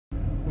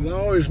I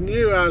always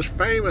knew I was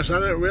famous. I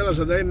didn't realize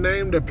that they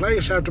named a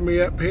place after me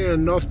up here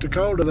in North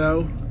Dakota,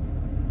 though.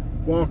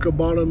 Walker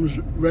Bottoms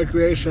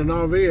Recreation and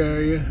RV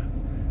area.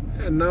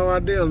 I had no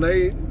idea.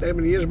 They've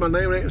been using my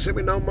name. They ain't sent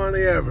me no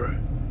money ever.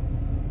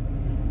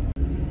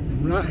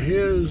 Right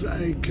here's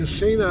a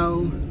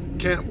casino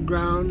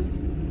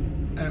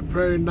campground at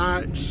Prairie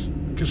Nights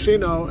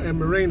Casino and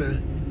Marina.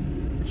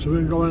 So we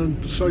can go in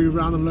and show you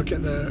around and look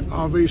at the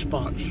RV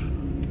spots.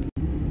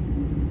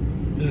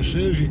 And as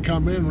soon as you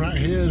come in, right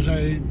here is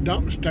a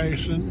dump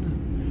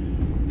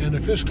station and a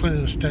fish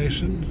cleaning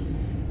station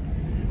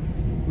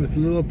with a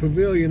little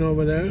pavilion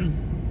over there.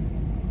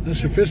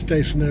 That's your fish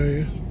station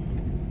area.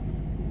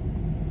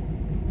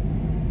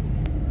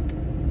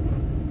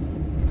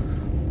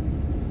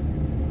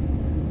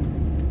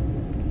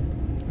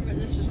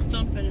 This is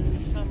thumping in the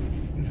summer.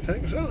 You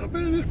think so? I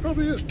bet it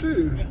probably is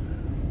too. Yeah.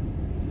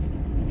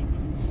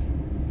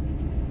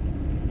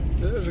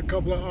 There's a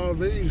couple of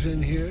RVs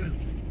in here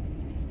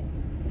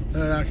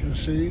that I can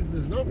see.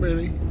 There's not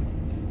many.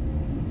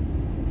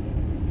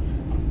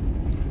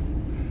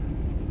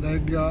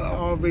 They've got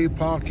RV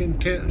parking,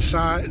 tent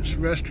sites,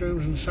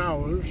 restrooms, and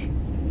showers.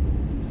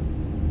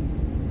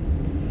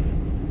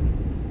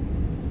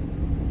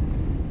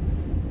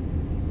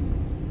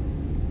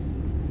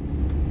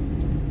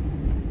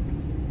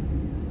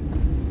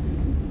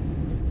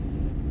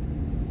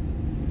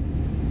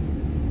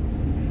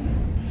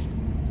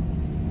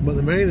 But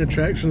the main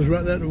attraction is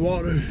right there at the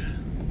water,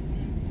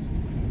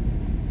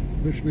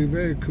 which would be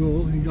very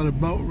cool. You got a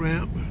boat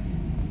ramp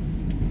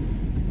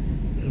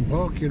and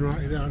parking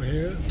right down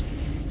here.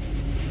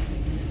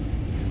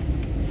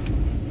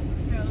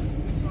 Yeah, this is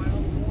right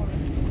on the water.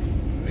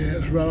 Yeah,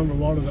 it's right on the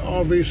water. The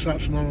RV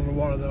site's not on the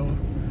water though,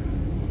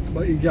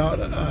 but you got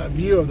a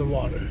view of the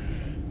water.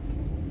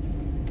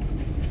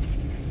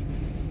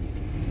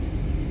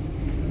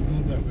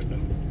 Love that window.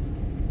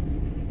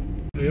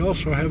 They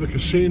also have a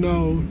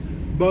casino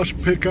bus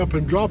pickup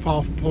and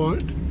drop-off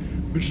point,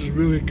 which is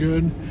really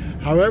good.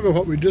 However,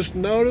 what we just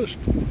noticed,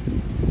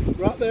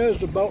 right there is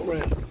the boat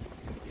ramp.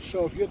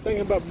 So if you're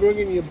thinking about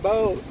bringing your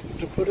boat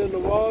to put in the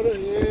water,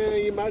 yeah,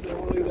 you might just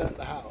want to leave that at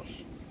the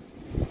house.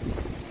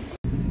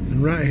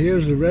 And right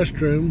here's the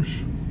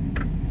restrooms.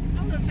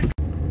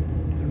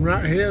 And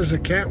right here's the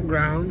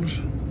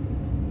campgrounds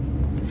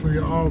for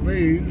your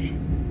RVs.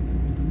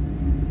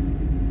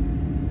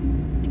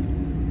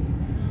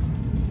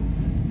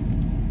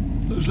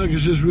 Looks like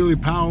it's just really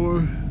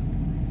power.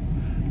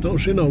 Don't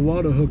see no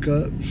water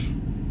hookups.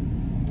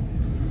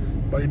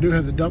 But you do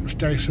have the dump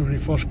station when you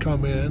first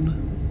come in.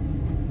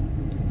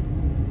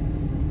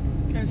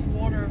 There's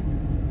water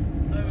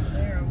over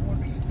there, a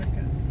water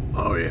spigot.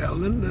 Oh yeah,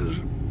 Linda's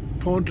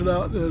pointed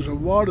out there's a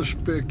water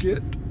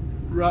spigot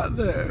right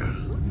there.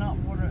 Not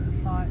water at the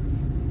sites.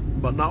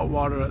 But not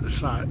water at the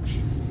sites.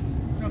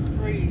 They'll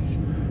freeze.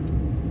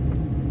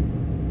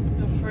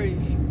 They'll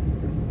freeze.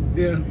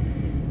 Yeah.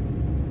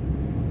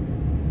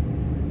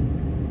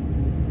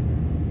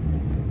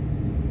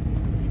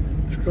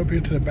 Let's go up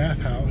here to the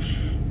bathhouse.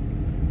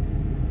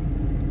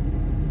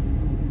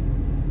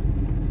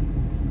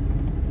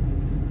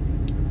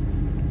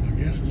 I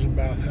guess it's a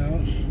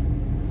bathhouse.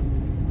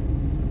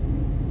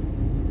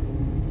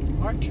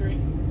 Archery.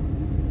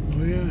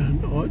 Oh yeah,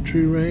 an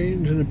archery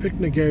range and a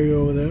picnic area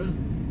over there.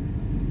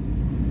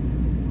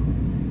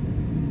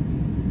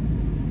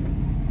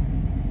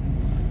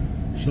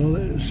 So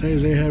it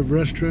says they have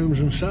restrooms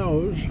and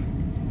showers.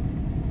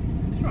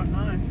 It's right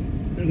nice.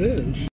 It is.